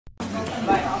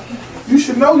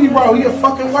should know you, bro. He a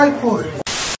fucking white boy.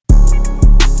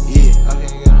 Yeah, I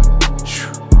can't get him.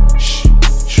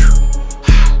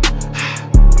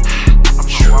 I'm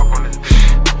gonna walk on this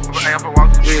bitch. I'm gonna walk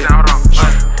this bitch down.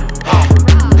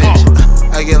 Bitch,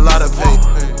 I get a lot of pay.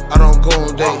 I don't go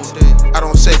on dates. I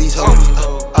don't say these hoes.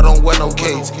 I don't wear no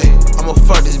capes. I'ma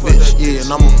fuck this bitch, yeah, and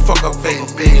I'ma fuck her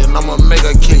face, yeah, and I'ma make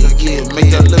her cake, yeah,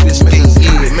 make that little bitch skate,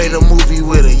 yeah, made a movie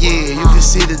with her, yeah, you can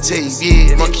see the tape,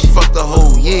 yeah, monkey fuck the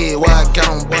hoe, yeah, why I got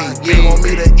on bait, yeah, want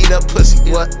me to eat a pussy,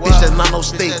 what, bitch, that's not no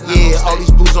steak, yeah, all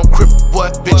these blues I'm crip,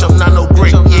 what, bitch, I'm not no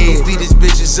grape, yeah, beat these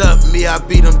bitches up, me, I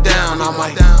beat them down, I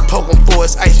might poke him for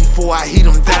his ice before I heat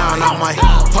him down, I might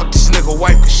fuck this nigga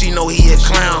wife, cause she know he a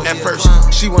clown, at first,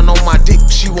 she went on my dick,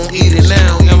 she won't eat it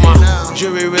now, and my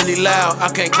jury really loud, I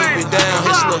can't keep it down,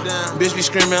 his little bitch be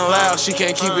screaming loud, she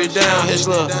can't keep it down. His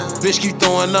little bitch keep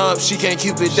throwing up, she can't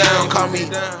keep it down. Call me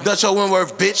Dutchie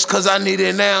Wentworth, bitch, cause I need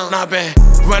it now. Nah, been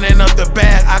running up the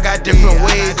bag, I got different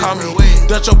ways. Call me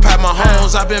Dutchie Pat my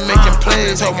homes, I been making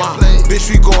plays. Told my bitch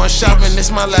we going shopping,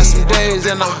 this my last 2 days.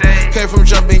 And I came from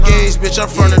jumping gates, bitch, I'm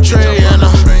from the tray. And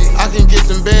I can get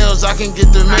them bills, I can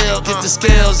get the mail, get the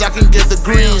scales, I can get the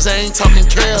greens, I ain't talking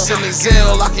kale. Send the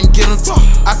Zell, I can get them,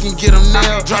 I can get them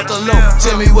now. Drop the low,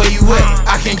 tell me where you at,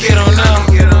 I can get on now.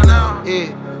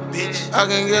 Yeah, bitch, I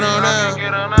can get on now.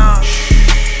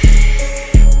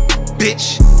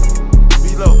 Bitch,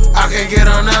 below, I can get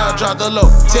on now. Drop the low,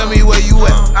 tell me where you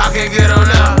at, I can get on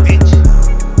now. Bitch,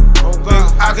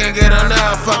 I can get on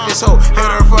now. Fuck this hoe, hit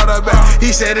her for the back.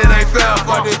 He said it ain't fair,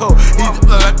 fuck this hoe.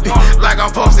 He like I'm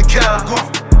supposed to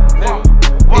kill.